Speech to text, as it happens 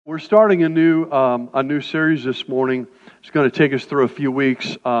We're starting a new series this morning. It's going to take us through a few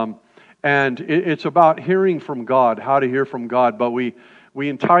weeks, and it's about hearing from God, how to hear from God. But we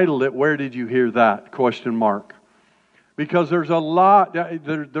entitled it, "Where did you hear that?" ? Because there's a lot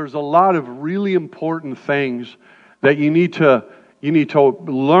of really important things that you need to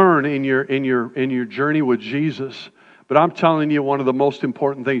learn in your journey with Jesus. But I'm telling you, one of the most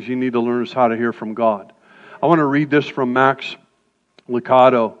important things you need to learn is how to hear from God. I want to read this from Max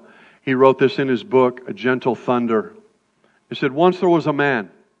Lucado. He wrote this in his book, A Gentle Thunder. He said, Once there was a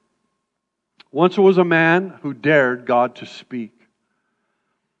man who dared God to speak.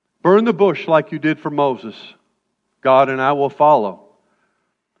 Burn the bush like you did for Moses, God, and I will follow.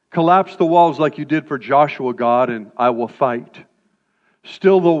 Collapse the walls like you did for Joshua, God, and I will fight.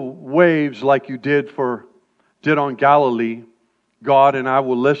 Still the waves like you did on Galilee, God, and I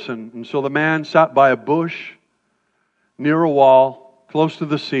will listen. And so the man sat by a bush near a wall, close to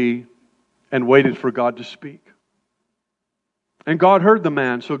the sea, and waited for God to speak. And God heard the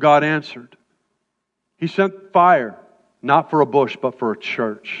man, so God answered. He sent fire, not for a bush, but for a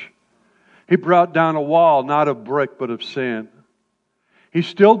church. He brought down a wall, not of brick, but of sin. He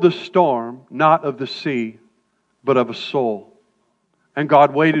stilled the storm, not of the sea, but of a soul. And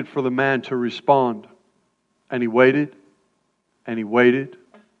God waited for the man to respond. And he waited, and he waited,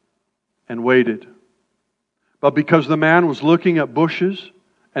 and waited. But because the man was looking at bushes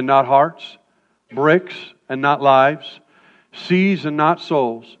and not hearts, bricks and not lives, seas and not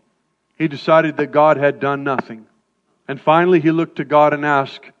souls, he decided that God had done nothing. And finally he looked to God and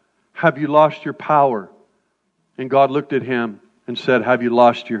asked, "Have you lost your power?" And God looked at him and said, "Have you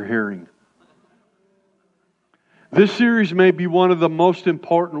lost your hearing?" This series may be one of the most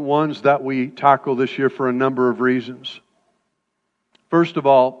important ones that we tackle this year for a number of reasons. First of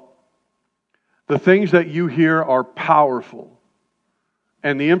all, the things that you hear are powerful.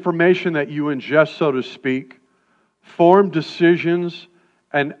 And the information that you ingest, so to speak, form decisions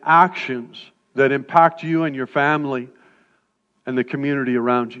and actions that impact you and your family and the community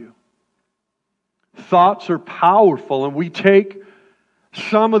around you. Thoughts are powerful, and we take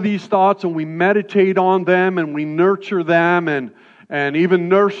some of these thoughts and we meditate on them and we nurture them and even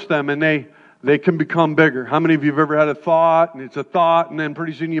nurse them, and they can become bigger. How many of you have ever had a thought, and it's a thought, and then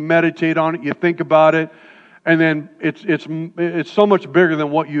pretty soon you meditate on it, you think about it, and then it's so much bigger than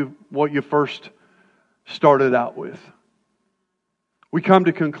what you first started out with. We come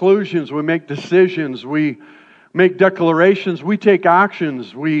to conclusions, we make decisions, we make declarations, we take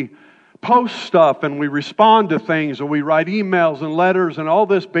actions, we post stuff and we respond to things, and we write emails and letters, and all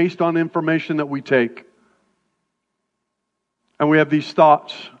this based on information that we take. And we have these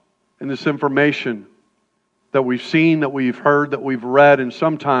thoughts and this information that we've seen, that we've heard, that we've read, and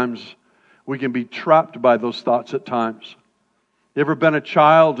sometimes we can be trapped by those thoughts at times. You ever been a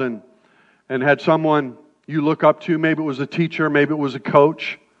child and had someone you look up to, maybe it was a teacher, maybe it was a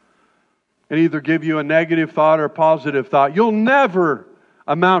coach, and either give you a negative thought or a positive thought? You'll never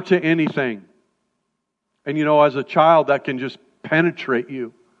amount to anything. And as a child, that can just penetrate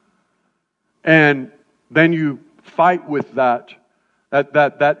you. And then you fight with that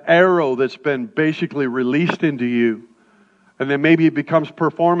arrow that's been basically released into you. And then maybe it becomes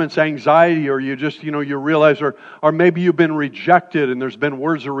performance anxiety, or you just, you realize, or maybe you've been rejected and there's been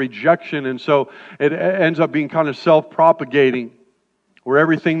words of rejection. And so it ends up being kind of self-propagating, where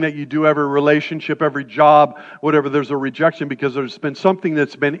everything that you do, every relationship, every job, whatever, there's a rejection because there's been something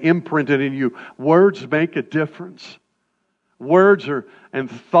that's been imprinted in you. Words make a difference. Words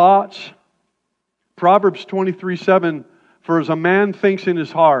and thoughts. Proverbs 23:7, "For as a man thinks in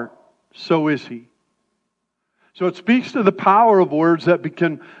his heart, so is he." So it speaks to the power of words that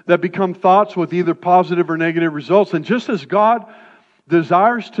become thoughts with either positive or negative results. And just as God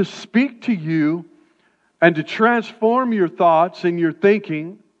desires to speak to you and to transform your thoughts and your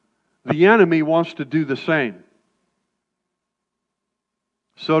thinking, the enemy wants to do the same.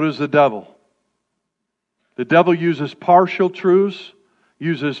 So does the devil. The devil uses partial truths,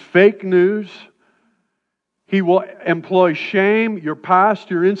 uses fake news. He will employ shame, your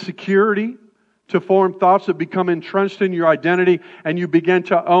past, your insecurity, to form thoughts that become entrenched in your identity, and you begin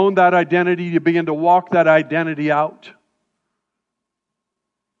to own that identity, you begin to walk that identity out.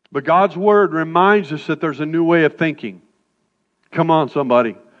 But God's Word reminds us that there's a new way of thinking. Come on,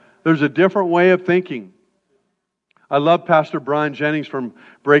 somebody. There's a different way of thinking. I love Pastor Brian Jennings from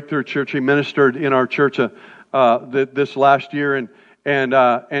Breakthrough Church. He ministered in our church this last year,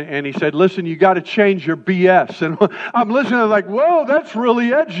 and he said, "Listen, you got to change your BS." And I'm listening, I'm like, "Whoa, that's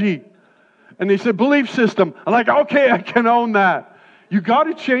really edgy." And he said, "Belief system." I'm like, "Okay, I can own that." You got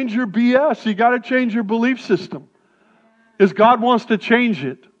to change your BS. You got to change your belief system, because God wants to change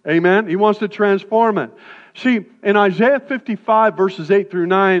it. Amen? He wants to transform it. See, in Isaiah 55, verses 8 through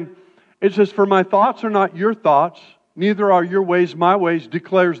 9, it says, "For my thoughts are not your thoughts, neither are your ways my ways,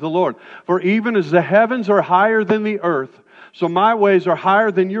 declares the Lord. For even as the heavens are higher than the earth, so my ways are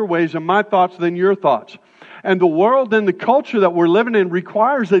higher than your ways, and my thoughts than your thoughts." And the world and the culture that we're living in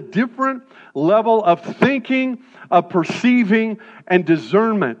requires a different level of thinking, of perceiving, and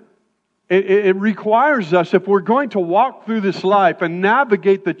discernment. It requires us, if we're going to walk through this life and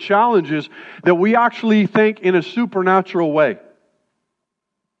navigate the challenges, that we actually think in a supernatural way.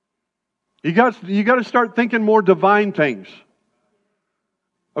 You got to start thinking more divine things.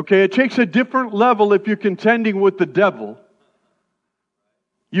 Okay, it takes a different level if you're contending with the devil.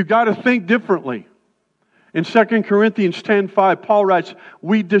 You got to think differently. In 2 Corinthians 10:5, Paul writes,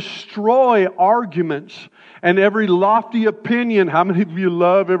 "We destroy arguments and every lofty opinion." How many of you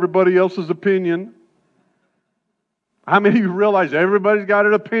love everybody else's opinion? How many of you realize everybody's got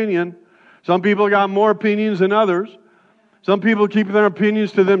an opinion? Some people got more opinions than others. Some people keep their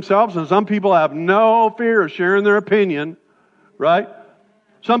opinions to themselves, and some people have no fear of sharing their opinion, right?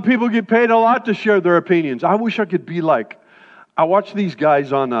 Some people get paid a lot to share their opinions. I wish I could be like, I watch these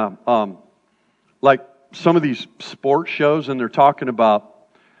guys on like some of these sports shows, and they're talking about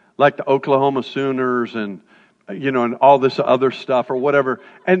like the Oklahoma Sooners and and all this other stuff or whatever,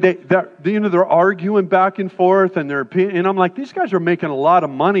 and they're arguing back and forth, and their opinion, and I'm like, these guys are making a lot of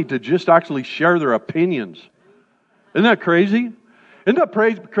money to just actually share their opinions. Isn't that crazy? Isn't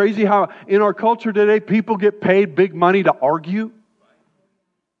that crazy how in our culture today people get paid big money to argue?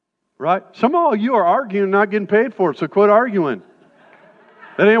 Right? Some of you are arguing and not getting paid for it, so quit arguing.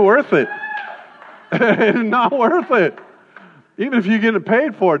 That ain't worth it. It's not worth it. Even if you're getting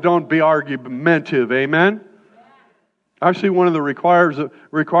paid for it, don't be argumentative. Amen? Actually, one of the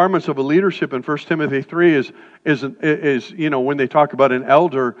requirements of a leadership in 1 Timothy 3 is when they talk about an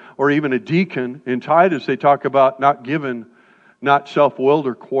elder or even a deacon. In Titus, they talk about not given, not self-willed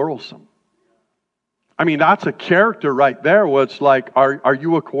or quarrelsome. I mean, that's a character right there where it's like, are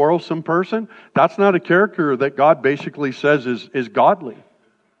you a quarrelsome person? That's not a character that God basically says is godly.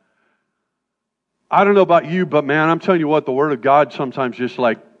 I don't know about you, but man, I'm telling you what, the Word of God sometimes just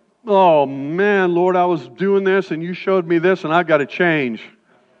like, oh man, Lord, I was doing this and you showed me this and I've got to change.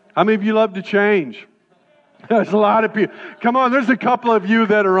 How many of you love to change? There's a lot of people. Come on, there's a couple of you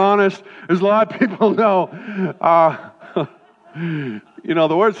that are honest. There's a lot of people know.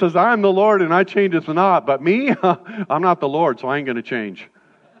 The Word says, I am the Lord and I changeth not. But me, I'm not the Lord, so I ain't going to change.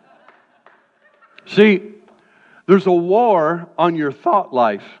 See, there's a war on your thought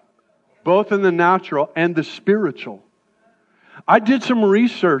life, both in the natural and the spiritual. I did some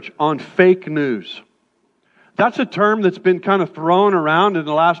research on fake news. That's a term that's been kind of thrown around in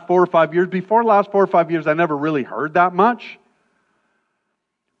the last 4 or 5 years. Before the last 4 or 5 years, I never really heard that much.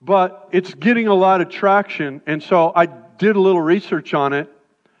 But it's getting a lot of traction, and so I did a little research on it.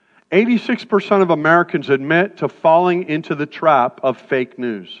 86% of Americans admit to falling into the trap of fake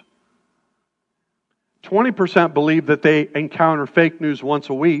news. 20% believe that they encounter fake news once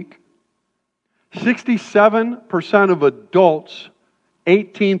a week. 67% of adults,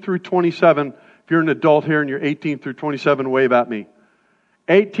 18 through 27, if you're an adult here and you're 18 through 27, wave at me.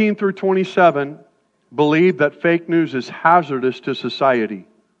 18 through 27 believe that fake news is hazardous to society.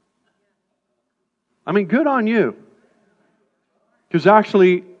 I mean, good on you. Because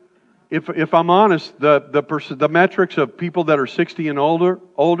actually, if I'm honest, the metrics of people that are 60 and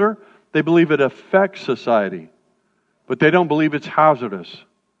older, they believe it affects society. But they don't believe it's hazardous.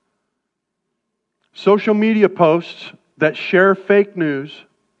 Social media posts that share fake news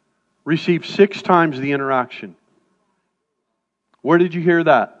receive 6 times the interaction. Where did you hear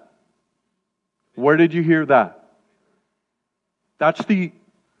that? Where did you hear that? That's the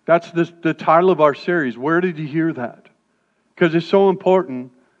title of our series. Where did you hear that? Because it's so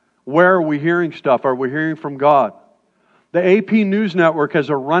important. Where are we hearing stuff? Are we hearing from God? The AP News Network has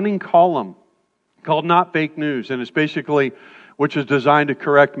a running column called Not Fake News, and it's basically, which is designed to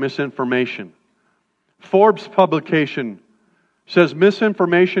correct misinformation. Forbes publication says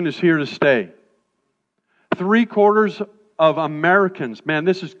misinformation is here to stay. 3/4 of Americans, man,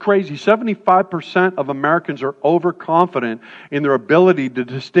 this is crazy, 75% of Americans are overconfident in their ability to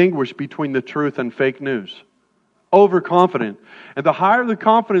distinguish between the truth and fake news. Overconfident. And the higher the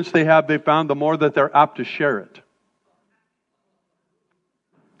confidence they have, they found, the more that they're apt to share it.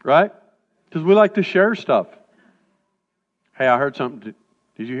 Right? Because we like to share stuff. Hey, I heard something.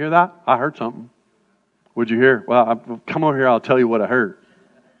 Did you hear that? I heard something. What'd you hear? Well, come over here, I'll tell you what I heard.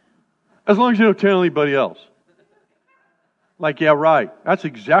 As long as you don't tell anybody else. Like, yeah, right. That's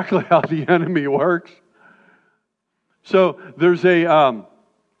exactly how the enemy works. So there's a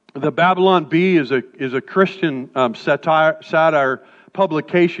The Babylon Bee is a Christian satire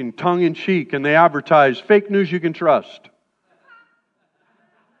publication, tongue-in-cheek, and they advertise fake news you can trust.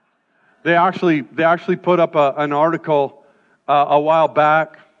 They actually put up an article a while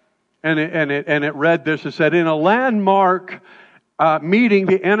back, and it read this. It said, in a landmark meeting,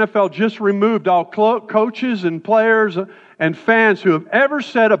 the NFL just removed all coaches and players and fans who have ever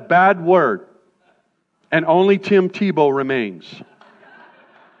said a bad word, and only Tim Tebow remains.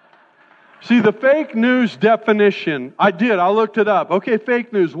 See, the fake news definition, I looked it up. Okay,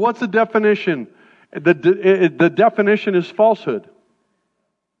 fake news, what's the definition? The definition is falsehood.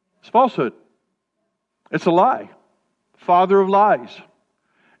 It's falsehood. It's a lie. Father of lies.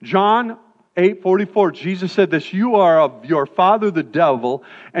 John 8:44, Jesus said this, you are of your father the devil,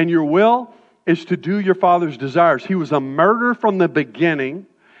 and your will is to do your father's desires. He was a murderer from the beginning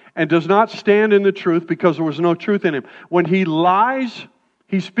and does not stand in the truth because there was no truth in him. When he lies,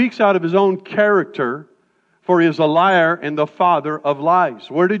 he speaks out of his own character, for he is a liar and the father of lies.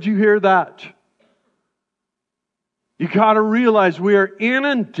 Where did you hear that? You got to realize we are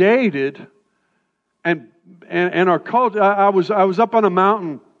inundated, and our culture. I was up on a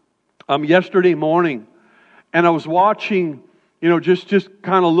mountain yesterday morning, and I was watching, just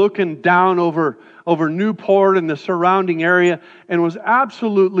kind of looking down over Newport and the surrounding area, and it was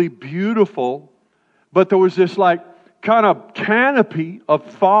absolutely beautiful. But there was this kind of canopy of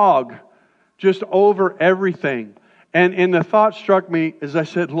fog just over everything. And the thought struck me as I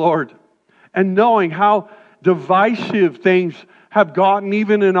said, Lord, and knowing how divisive things have gotten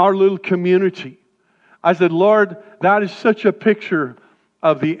even in our little community, I said, Lord, that is such a picture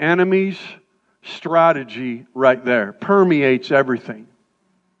of the enemy's strategy right there. Permeates everything.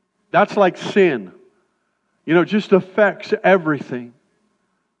 That's like sin. Just affects everything.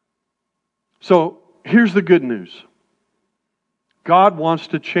 So here's the good news. God wants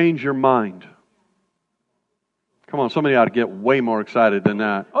to change your mind. Come on, somebody ought to get way more excited than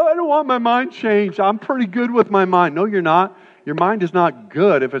that. Oh, I don't want my mind changed. I'm pretty good with my mind. No, you're not. Your mind is not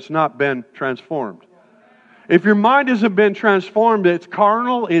good if it's not been transformed. If your mind hasn't been transformed, it's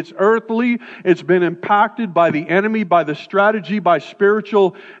carnal, it's earthly, it's been impacted by the enemy, by the strategy, by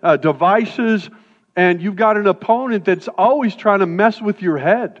spiritual devices, and you've got an opponent that's always trying to mess with your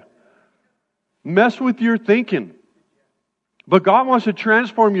head, mess with your thinking. But God wants to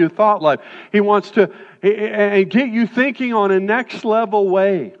transform your thought life. He wants to get you thinking on a next level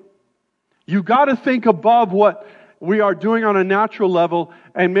way. You've got to think above what we are doing on a natural level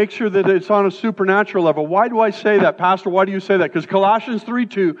and make sure that it's on a supernatural level. Why do I say that, Pastor? Why do you say that? Because Colossians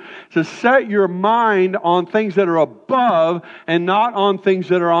 3:2 says, set your mind on things that are above and not on things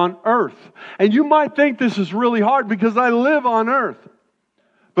that are on earth. And you might think this is really hard because I live on earth.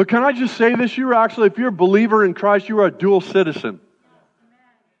 But can I just say this? If you're a believer in Christ, you are a dual citizen.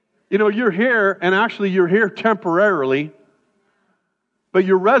 You're here, and actually you're here temporarily, but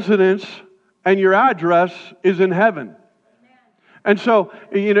your residence and your address is in heaven. And so,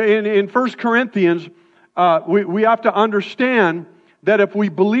 in 1 Corinthians, we have to understand that if we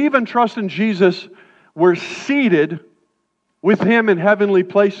believe and trust in Jesus, we're seated with Him in heavenly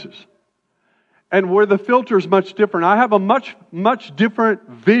places. And where the filter is much different. I have a much different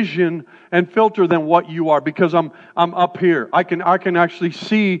vision and filter than what you are because I'm up here. I can actually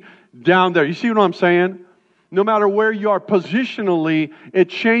see down there. You see what I'm saying? No matter where you are positionally, it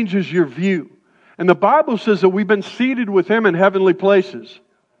changes your view. And the Bible says that we've been seated with Him in heavenly places.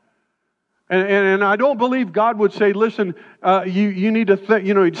 And I don't believe God would say, listen, you need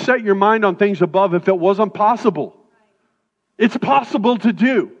to set your mind on things above if it wasn't possible. It's possible to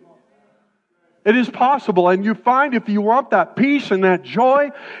do. It is possible. And you find if you want that peace and that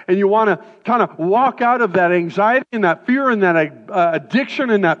joy, and you want to kind of walk out of that anxiety and that fear and that addiction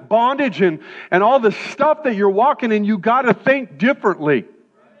and that bondage and all the stuff that you're walking in, you got to think differently.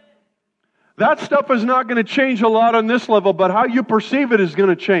 That stuff is not going to change a lot on this level, but how you perceive it is going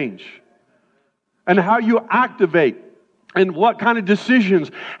to change. And how you activate and what kind of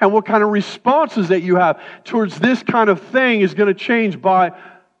decisions and what kind of responses that you have towards this kind of thing is going to change by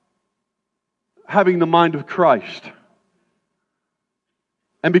having the mind of Christ.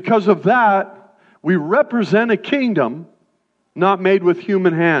 And because of that, we represent a kingdom not made with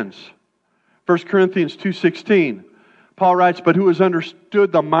human hands. 1 Corinthians 2:16, Paul writes, but who has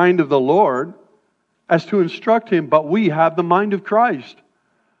understood the mind of the Lord as to instruct him, but we have the mind of Christ.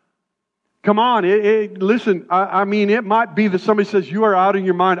 Come on, listen, I mean, it might be that somebody says, you are out of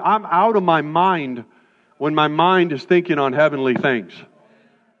your mind. I'm out of my mind when my mind is thinking on heavenly things.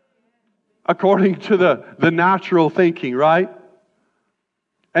 According to the natural thinking, right?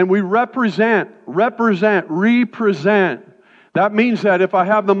 And we represent That means that if I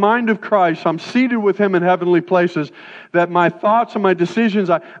have the mind of Christ, I'm seated with Him in heavenly places, that my thoughts and my decisions,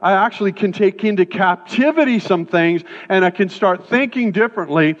 I actually can take into captivity some things, and I can start thinking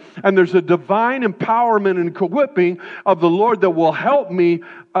differently, and there's a divine empowerment and equipping of the Lord that will help me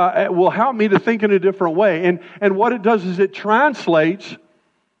to think in a different way. And what it does is it translates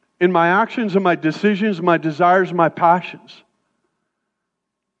in my actions and my decisions, my desires, my passions.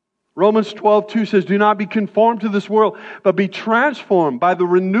 Romans 12:2 says, do not be conformed to this world, but be transformed by the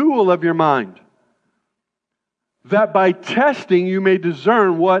renewal of your mind, that by testing you may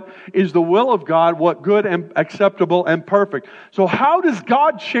discern what is the will of God, what good and acceptable and perfect. So how does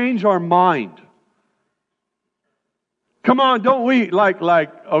God change our mind? Come on, don't we,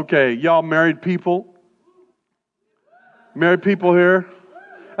 okay, y'all married people? Married people here?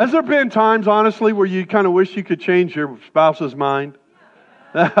 Has there been times, honestly, where you kind of wish you could change your spouse's mind?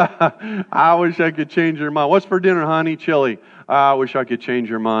 I wish I could change your mind. What's for dinner, honey? Chili. I wish I could change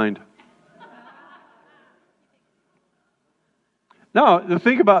your mind. No,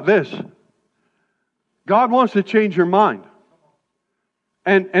 think about this. God wants to change your mind.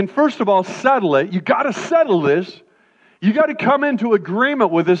 And first of all, settle it. You got to settle this. You got to come into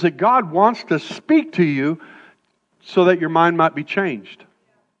agreement with this, that God wants to speak to you so that your mind might be changed.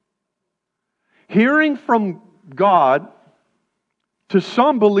 Hearing from God to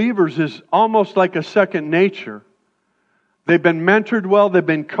some believers is almost like a second nature. They've been mentored well, they've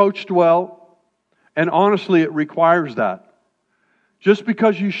been coached well, and honestly, it requires that. Just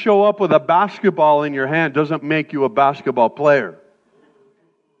because you show up with a basketball in your hand doesn't make you a basketball player.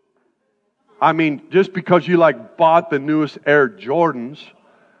 I mean, just because you bought the newest Air Jordans,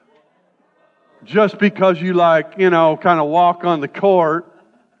 just because you kind of walk on the court.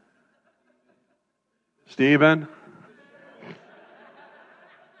 Stephen?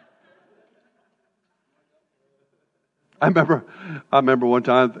 I remember one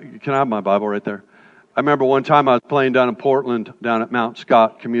time, can I have my Bible right there? I remember one time I was playing down in Portland, down at Mount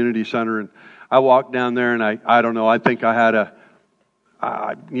Scott Community Center, and I walked down there and I don't know, I think I had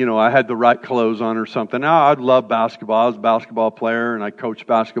I had the right clothes on or something. Now, I'd love basketball. I was a basketball player and I coached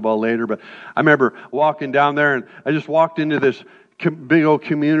basketball later, but I remember walking down there and I just walked into this big old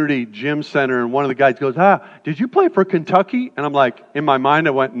community gym center, and one of the guys goes, did you play for Kentucky? And I'm like, in my mind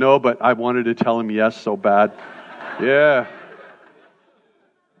I went, no, but I wanted to tell him yes so bad. Yeah.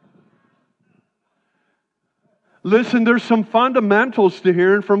 Listen, there's some fundamentals to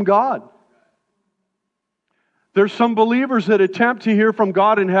hearing from God. There's some believers that attempt to hear from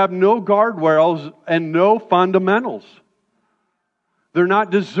God and have no guardrails and no fundamentals. They're not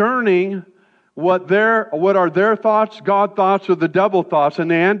discerning what are their thoughts, God thoughts, or the devil thoughts,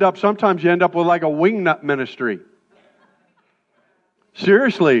 and sometimes you end up with like a wingnut ministry.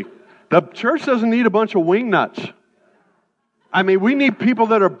 Seriously, the church doesn't need a bunch of wingnuts. I mean, we need people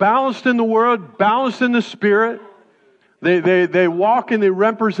that are balanced in the Word, balanced in the Spirit. They walk and they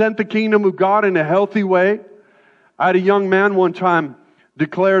represent the kingdom of God in a healthy way. I had a young man one time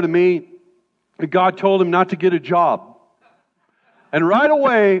declare to me that God told him not to get a job. And right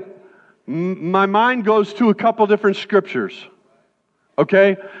away, my mind goes to a couple different scriptures.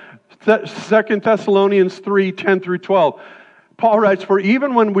 Okay? 2 Thessalonians 3:10 through 12. Paul writes, for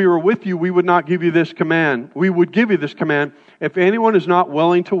even when we were with you, we would not give you this command. We would give you this command. If anyone is not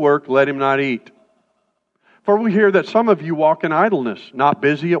willing to work, let him not eat. For we hear that some of you walk in idleness, not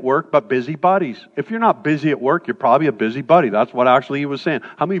busy at work, but busybodies. If you're not busy at work, you're probably a busybody. That's what actually he was saying.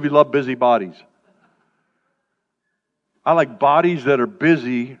 How many of you love busybodies? I like bodies that are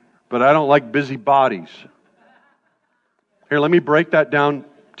busy, but I don't like busybodies. Here, let me break that down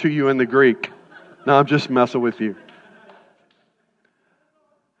to you in the Greek. No, I'm just messing with you.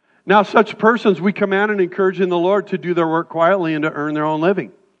 Now, such persons we command and encourage in the Lord to do their work quietly and to earn their own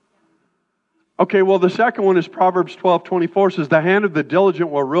living. Okay, well, the second one is Proverbs 12:24 says, the hand of the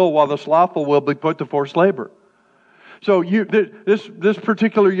diligent will rule, while the slothful will be put to forced labor. So this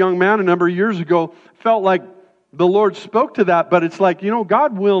particular young man a number of years ago felt like the Lord spoke to that, but it's like,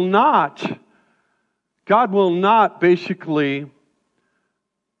 God will not basically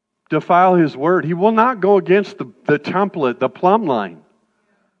defile His word. He will not go against the template, the plumb line.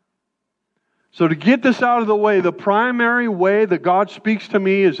 So to get this out of the way, the primary way that God speaks to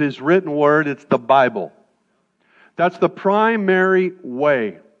me is His written word. It's the Bible. That's the primary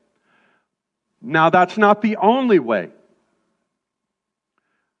way. Now, that's not the only way.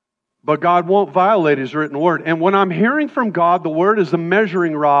 But God won't violate His written word. And when I'm hearing from God, the word is the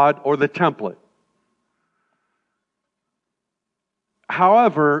measuring rod or the template.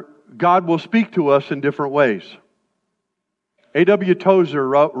 However, God will speak to us in different ways. A.W. Tozer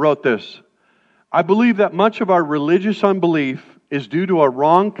wrote this. I believe that much of our religious unbelief is due to a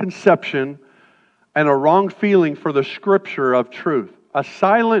wrong conception and a wrong feeling for the Scripture of truth.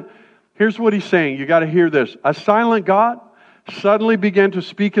 Here's what he's saying. You got to hear this. A silent God suddenly began to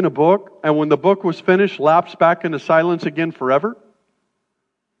speak in a book, and when the book was finished, lapsed back into silence again forever.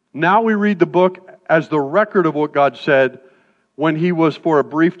 Now we read the book as the record of what God said when He was for a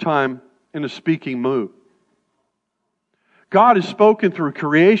brief time in a speaking mood. God has spoken through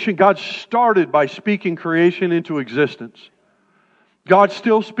creation. God started by speaking creation into existence. God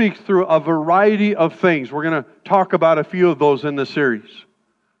still speaks through a variety of things. We're going to talk about a few of those in this series.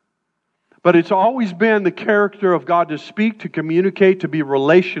 But it's always been the character of God to speak, to communicate, to be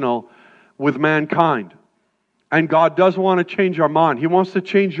relational with mankind. And God does want to change our mind. He wants to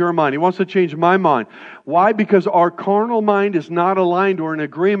change your mind. He wants to change my mind. Why? Because our carnal mind is not aligned or in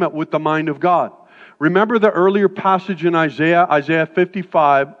agreement with the mind of God. Remember the earlier passage in Isaiah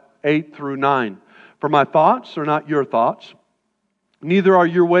 55, 8 through 9. For my thoughts are not your thoughts, neither are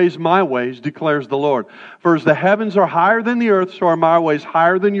your ways my ways, declares the Lord. For as the heavens are higher than the earth, so are my ways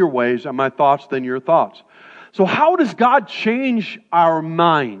higher than your ways, and my thoughts than your thoughts. So how does God change our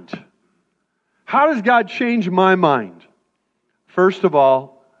mind? How does God change my mind? First of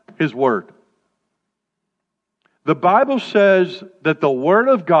all, His Word. The Bible says that the Word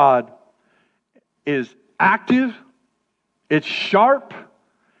of God is active, it's sharp,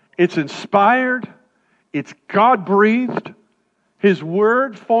 it's inspired, it's God-breathed. His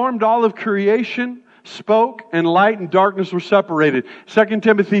Word formed all of creation, spoke, and light and darkness were separated. 2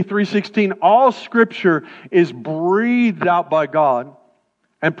 Timothy 3:16, all Scripture is breathed out by God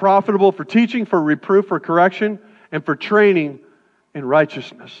and profitable for teaching, for reproof, for correction, and for training in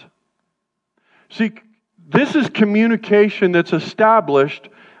righteousness. See, this is communication that's established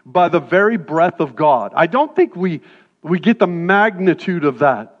by the very breath of God. I don't think we get the magnitude of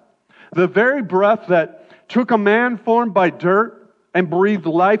that. The very breath that took a man formed by dirt and breathed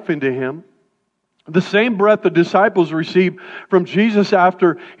life into him. The same breath the disciples received from Jesus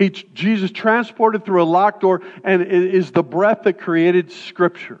after Jesus transported through a locked door, and it is the breath that created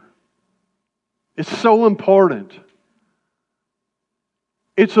Scripture. It's so important.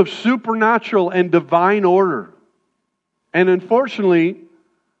 It's of supernatural and divine order. And unfortunately,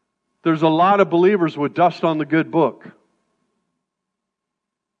 there's a lot of believers with dust on the good book.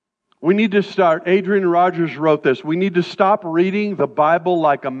 We need to start, Adrian Rogers wrote this, we need to stop reading the Bible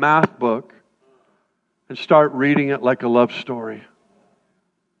like a math book and start reading it like a love story.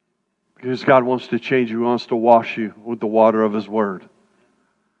 Because God wants to change you. He wants to wash you with the water of His Word.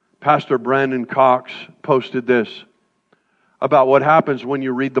 Pastor Brandon Cox posted this about what happens when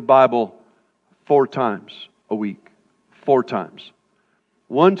you read the Bible 4 times a week. 4 times.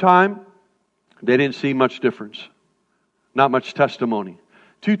 One time, they didn't see much difference. Not much testimony.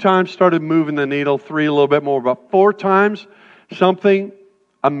 2 times started moving the needle. 3 a little bit more. But 4 times, something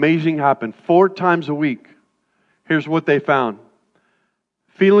amazing happened. 4 times a week. Here's what they found.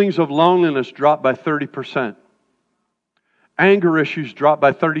 Feelings of loneliness dropped by 30%. Anger issues dropped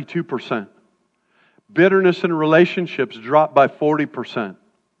by 32%. Bitterness in relationships dropped by 40%.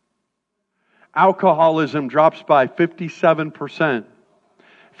 Alcoholism drops by 57%.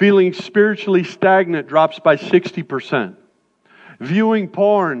 Feeling spiritually stagnant drops by 60%. Viewing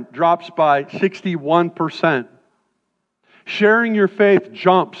porn drops by 61%. Sharing your faith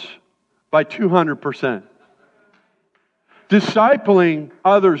jumps by 200%. Discipling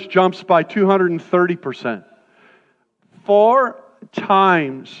others jumps by 230%. 4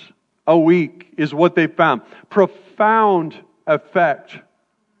 times a week is what they found. Profound effect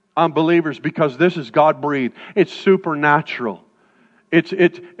on believers because this is God-breathed. It's supernatural.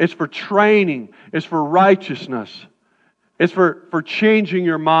 It's for training. It's for righteousness. It's for changing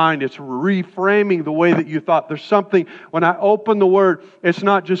your mind. It's reframing the way that you thought. There's something, when I open the Word, it's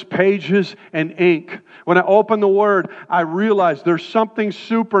not just pages and ink. When I open the Word, I realize there's something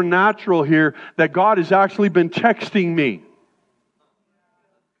supernatural here that God has actually been texting me.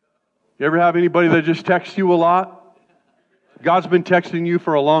 You ever have anybody that just texts you a lot? God's been texting you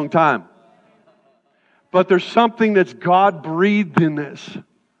for a long time. But there's something that's God-breathed in this.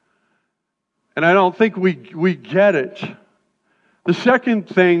 And I don't think we get it. The second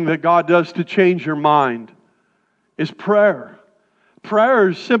thing that God does to change your mind is prayer. Prayer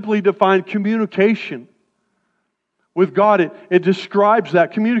is simply defined communication with God. It describes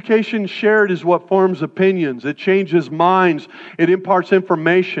that. Communication shared is what forms opinions. It changes minds. It imparts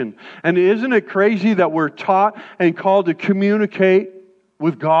information. And isn't it crazy that we're taught and called to communicate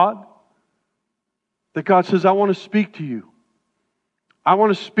with God? That God says, I want to speak to you. I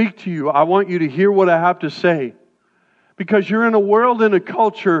want to speak to you. I want you to hear what I have to say. Because you're in a world and a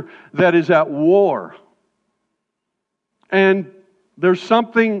culture that is at war. And there's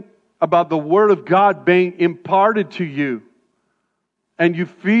something about the Word of God being imparted to you, and you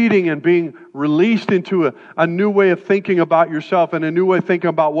feeding and being released into a new way of thinking about yourself and a new way of thinking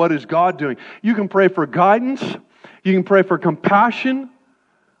about what is God doing. You can pray for guidance. You can pray for compassion.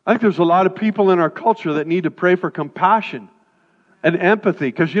 I think there's a lot of people in our culture that need to pray for compassion and empathy.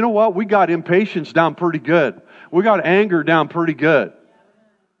 Because you know what? We got impatience down pretty good. We got anger down pretty good.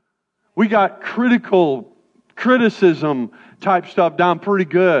 We got criticism type stuff down pretty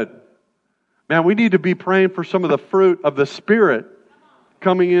good. Man, we need to be praying for some of the fruit of the Spirit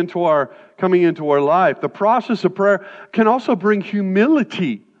coming into our life. The process of prayer can also bring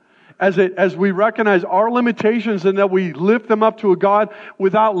humility as we recognize our limitations and that we lift them up to a God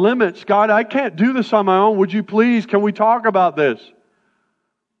without limits. God, I can't do this on my own. Would you please, can we talk about this?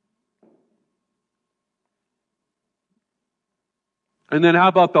 And then how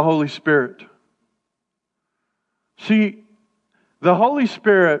about the Holy Spirit? See, the Holy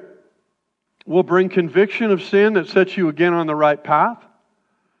Spirit will bring conviction of sin that sets you again on the right path.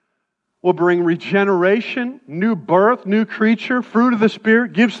 Will bring regeneration, new birth, new creature, fruit of the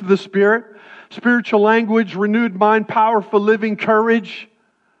Spirit, gifts of the Spirit, spiritual language, renewed mind, powerful living, courage.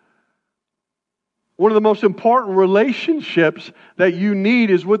 One of the most important relationships that you need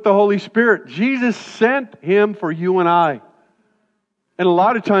is with the Holy Spirit. Jesus sent Him for you and I. And a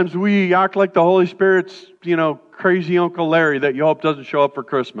lot of times we act like the Holy Spirit's, crazy Uncle Larry that you hope doesn't show up for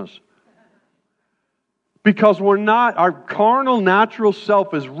Christmas. Because our carnal, natural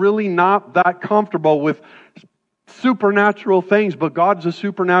self is really not that comfortable with supernatural things, but God's a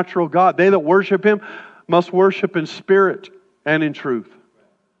supernatural God. They that worship Him must worship in spirit and in truth.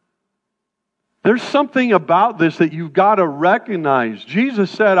 There's something about this that you've got to recognize. Jesus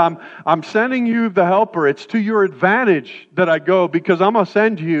said, I'm sending you the helper. It's to your advantage that I go, because I'm going to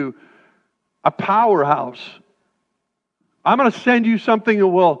send you a powerhouse. I'm going to send you something that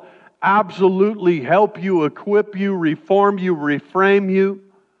will absolutely help you, equip you, reform you, reframe you.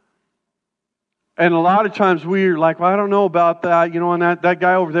 And a lot of times we're like, well, I don't know about that. And that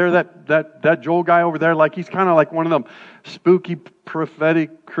guy over there, that Joel guy over there, like he's kind of like one of them spooky,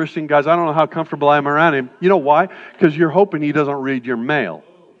 prophetic Christian guys. I don't know how comfortable I am around him. You know why? Because you're hoping he doesn't read your mail.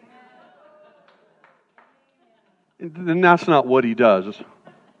 And that's not what he does.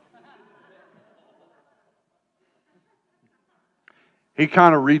 He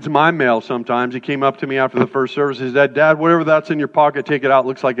kind of reads my mail sometimes. He came up to me after the first service. He said, Dad, whatever that's in your pocket, take it out.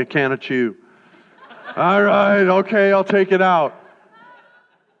 Looks like a can of chew. All right, okay, I'll take it out.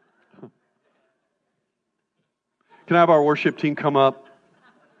 Can I have our worship team come up?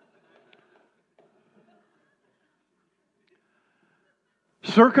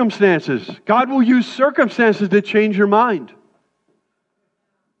 Circumstances. God will use circumstances to change your mind.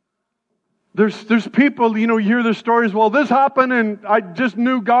 There's people, you hear the stories, well, this happened and I just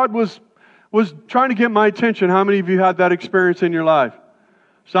knew God was trying to get my attention. How many of you had that experience in your life?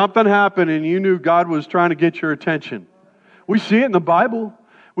 Something happened and you knew God was trying to get your attention. We see it in the Bible.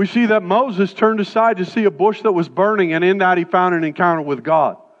 We see that Moses turned aside to see a bush that was burning, and in that he found an encounter with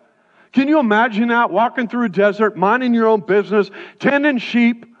God. Can you imagine that? Walking through a desert, minding your own business, tending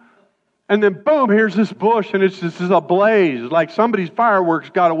sheep, and then boom, here's this bush and it's just ablaze, like somebody's fireworks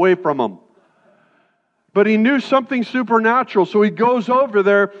got away from them. But he knew something supernatural, so he goes over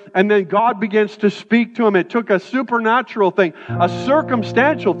there, and then God begins to speak to him. It took a supernatural thing, a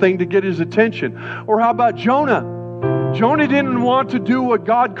circumstantial thing to get his attention. Or how about Jonah? Jonah didn't want to do what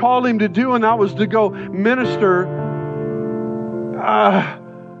God called him to do, and that was to go minister.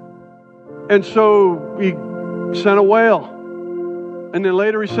 And so he sent a whale, and then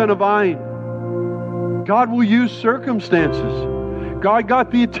later he sent a vine. God will use circumstances. God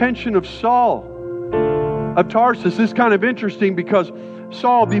got the attention of Saul of Tarsus. This is kind of interesting because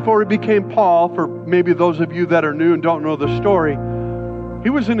Saul, before he became Paul, for maybe those of you that are new and don't know the story, he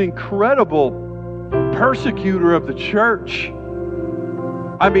was an incredible persecutor of the church.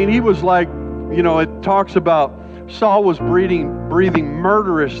 I mean, he was like, it talks about Saul was breathing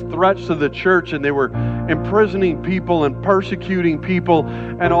murderous threats to the church, and they were imprisoning people and persecuting people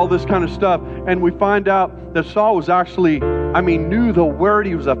and all this kind of stuff. And we find out that Saul was actually, knew the word.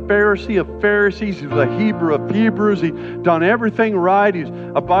 He was a Pharisee of Pharisees. He was a Hebrew of Hebrews. He'd done everything right. He's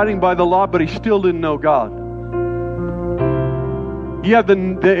abiding by the law, but he still didn't know God. He had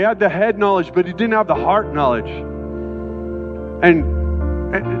the head knowledge, but he didn't have the heart knowledge.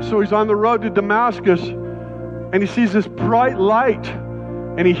 And so he's on the road to Damascus, and he sees this bright light,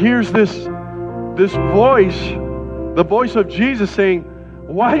 and he hears this voice, the voice of Jesus saying,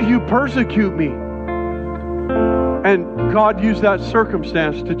 "Why do you persecute me?" And God used that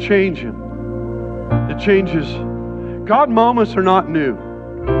circumstance to change him. To change his... God moments are not new.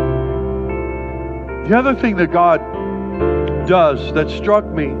 The other thing that God does that struck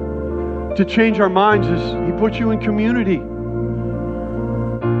me to change our minds is He puts you in community.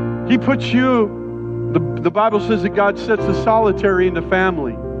 He puts you, the Bible says that God sets the solitary into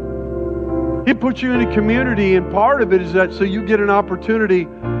family. He puts you in a community, and part of it is that so you get an opportunity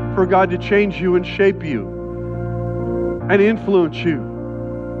for God to change you and shape you and influence you.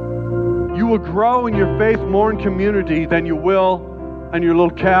 You will grow in your faith more in community than you will in your little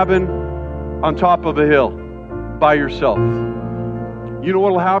cabin on top of a hill by yourself. You know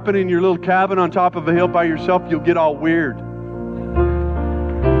what will happen in your little cabin on top of a hill by yourself? You'll get all weird.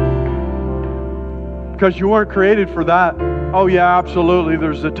 Because you weren't created for that. Oh yeah, absolutely.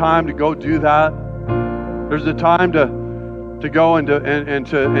 There's a time to go do that. There's a time to go and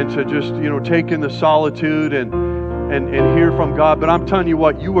to just, you know, take in the solitude and hear from God. But I'm telling you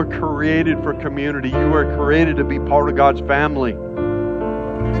what, you were created for community. You were created to be part of God's family.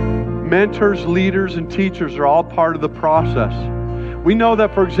 Mentors, leaders, and teachers are all part of the process. We know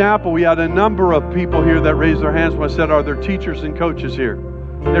that, for example, we had a number of people here that raised their hands when I said, are there teachers and coaches here?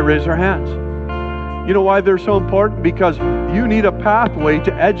 They raised their hands. You know why they're so important? Because you need a pathway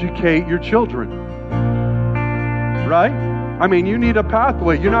to educate your children. Right? I mean, you need a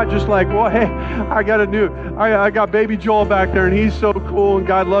pathway. You're not just like, well, hey, I got baby Joel back there and he's so cool and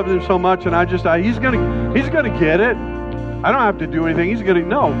God loves him so much and he's gonna get it. I don't have to do anything. He's gonna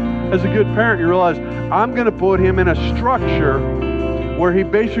know. As a good parent, you realize I'm gonna put him in a structure where he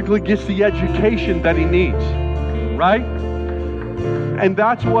basically gets the education that he needs. Right? And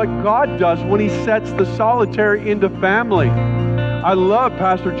that's what God does when He sets the solitary into family. I love,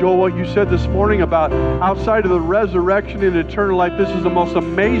 Pastor Joel, what you said this morning about outside of the resurrection and eternal life. This is the most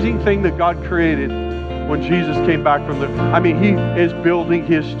amazing thing that God created when Jesus came back from He is building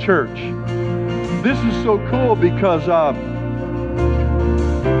His church. This is so cool because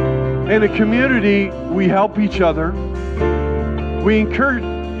in a community, we help each other. We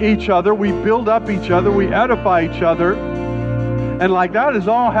encourage each other. We build up each other. We edify each other. And like that is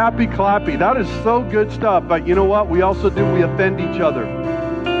all happy clappy. That is so good stuff. But you know what? We also do. We offend each other.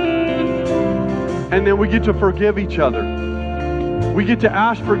 And then we get to forgive each other. We get to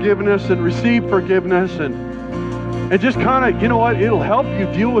ask forgiveness and receive forgiveness. And just kind of, you know what? It'll help you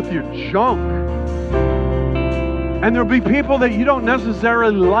deal with your junk. And there'll be people that you don't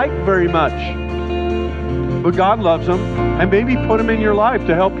necessarily like very much. But God loves them. And maybe put them in your life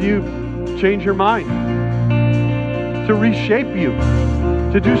to help you change your mind. To reshape you,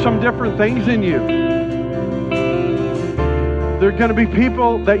 to do some different things in you. There are going to be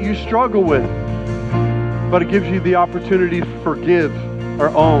people that you struggle with, but it gives you the opportunity to forgive or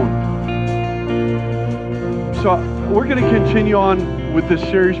own. So we're going to continue on with this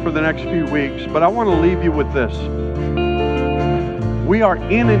series for the next few weeks, but I want to leave you with this. We are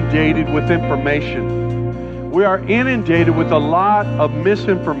inundated with information. We are inundated with a lot of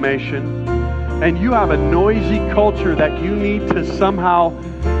misinformation. And you have a noisy culture that you need to somehow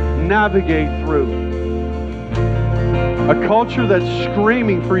navigate through. A culture that's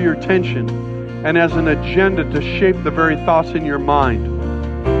screaming for your attention and has an agenda to shape the very thoughts in your mind.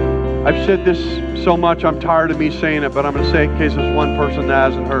 I've said this so much, I'm tired of me saying it, but I'm going to say it in case there's one person that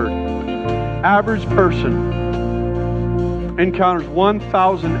hasn't heard. Average person encounters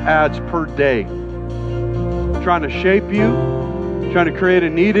 1,000 ads per day. Trying to shape you, trying to create a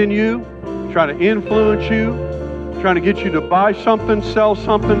need in you, trying to influence you, trying to get you to buy something, sell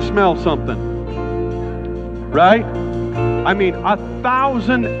something, smell something. Right?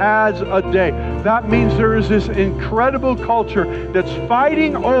 1,000 ads a day. That means there is this incredible culture that's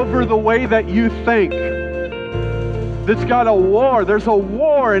fighting over the way that you think. That's got a war. There's a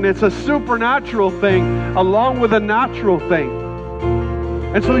war, and it's a supernatural thing along with a natural thing.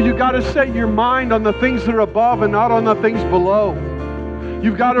 And so you got to set your mind on the things that are above and not on the things below.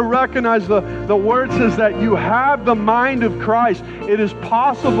 You've got to recognize the word says that you have the mind of Christ. It is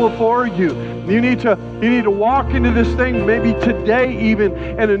possible for you. You need to walk into this thing maybe today even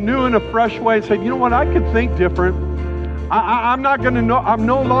in a new and a fresh way and say, you know what, I could think different. I'm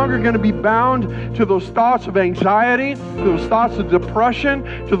no longer going to be bound to those thoughts of anxiety, to those thoughts of depression,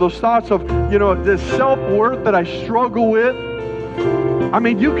 to those thoughts of, the self-worth that I struggle with.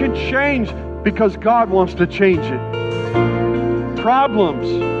 You can change because God wants to change it. Problems,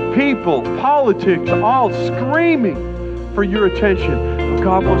 people, politics, all screaming for your attention. But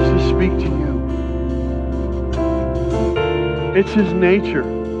God wants to speak to you. It's His nature.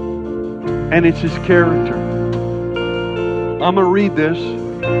 And it's His character. I'm going to read this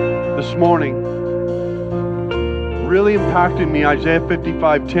morning. really impacted me, Isaiah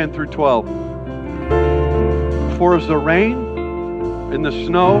 55:10 through 12. For as the rain and the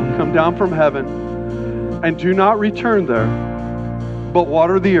snow come down from heaven, and do not return there, but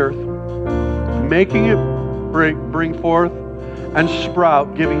water the earth, making it bring forth and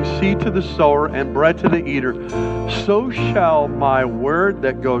sprout, giving seed to the sower and bread to the eater, so shall my word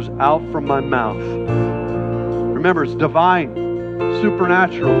that goes out from my mouth. Remember, it's divine,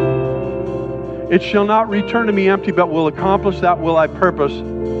 supernatural. It shall not return to me empty, but will accomplish that will I purpose,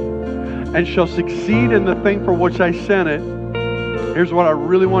 and shall succeed in the thing for which I sent it. Here's what I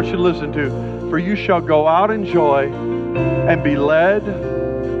really want you to listen to. For you shall go out in joy and be led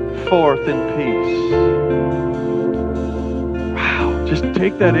forth in peace. Wow, just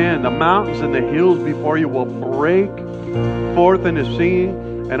take that in. The mountains and the hills before you will break forth into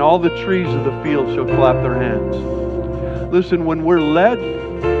singing, and all the trees of the field shall clap their hands. Listen, when we're led,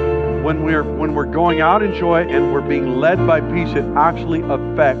 when we're going out in joy and we're being led by peace, it actually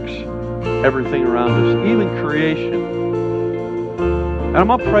affects everything around us, even creation. And I'm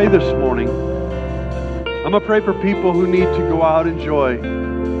going to pray this morning. I'm going to pray for people who need to go out in joy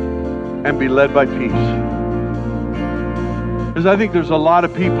and be led by peace. Because I think there's a lot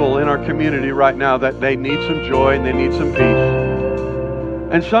of people in our community right now that they need some joy and they need some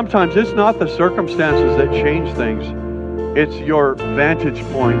peace. And sometimes it's not the circumstances that change things. It's your vantage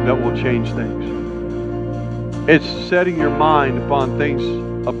point that will change things. It's setting your mind upon things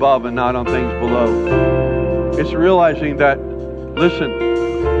above and not on things below. It's realizing that, listen,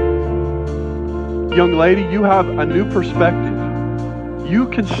 young lady, you have a new perspective. You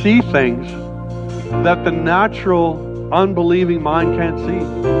can see things that the natural, unbelieving mind can't see.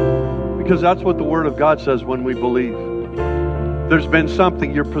 Because that's what the Word of God says when we believe. There's been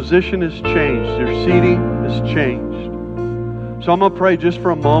something. Your position has changed. Your seating has changed. So I'm going to pray just for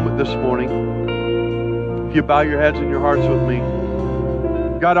a moment this morning. If you bow your heads and your hearts with me.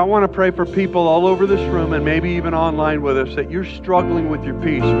 God, I want to pray for people all over this room and maybe even online with us that you're struggling with your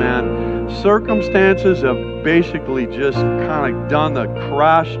peace, man. Circumstances have basically just kind of done the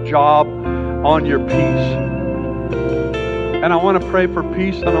crash job on your peace. And I want to pray for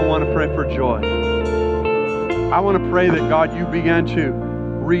peace and I want to pray for joy. I want to pray that, God, you begin to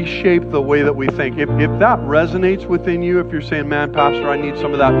reshape the way that we think. If that resonates within you, if you're saying, man, Pastor, I need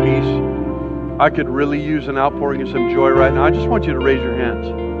some of that peace, I could really use an outpouring of some joy right now, I just want you to raise your hands.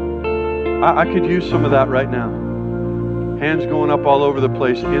 I could use some of that right now. Hands going up all over the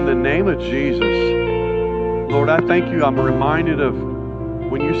place. In the name of Jesus, Lord, I thank you. I'm reminded of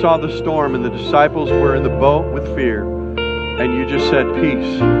when you saw the storm and the disciples were in the boat with fear, and you just said,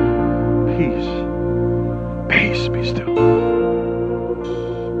 peace, peace, peace, be still.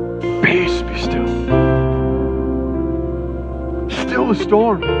 Peace, be still. Still the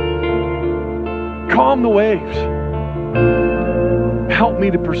storm. Calm the waves. Help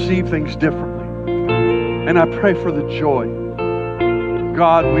me to perceive things differently. And I pray for the joy.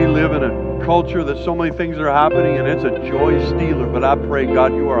 God, we live in a culture that so many things are happening and it's a joy stealer. But I pray,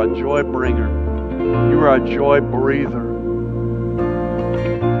 God, you are a joy bringer. You are a joy breather.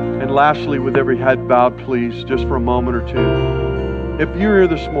 And lastly, with every head bowed, please, just for a moment or two. If you're here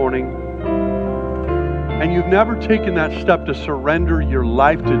this morning and you've never taken that step to surrender your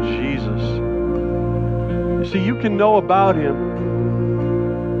life to Jesus, you see, you can know about Him,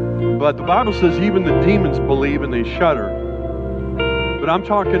 but the Bible says even the demons believe and they shudder. But I'm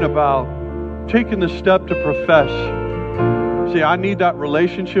talking about taking the step to profess. See, I need that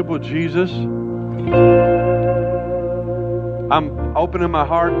relationship with Jesus. I'm opening my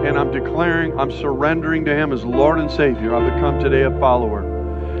heart and I'm declaring, I'm surrendering to Him as Lord and Savior. I've become today a follower.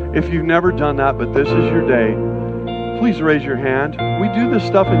 If you've never done that, but this is your day, please raise your hand. We do this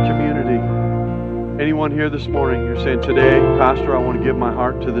stuff in community. Anyone here this morning, you're saying, today, Pastor, I want to give my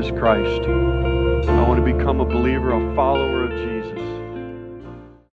heart to this Christ. I want to become a believer, a follower of Jesus.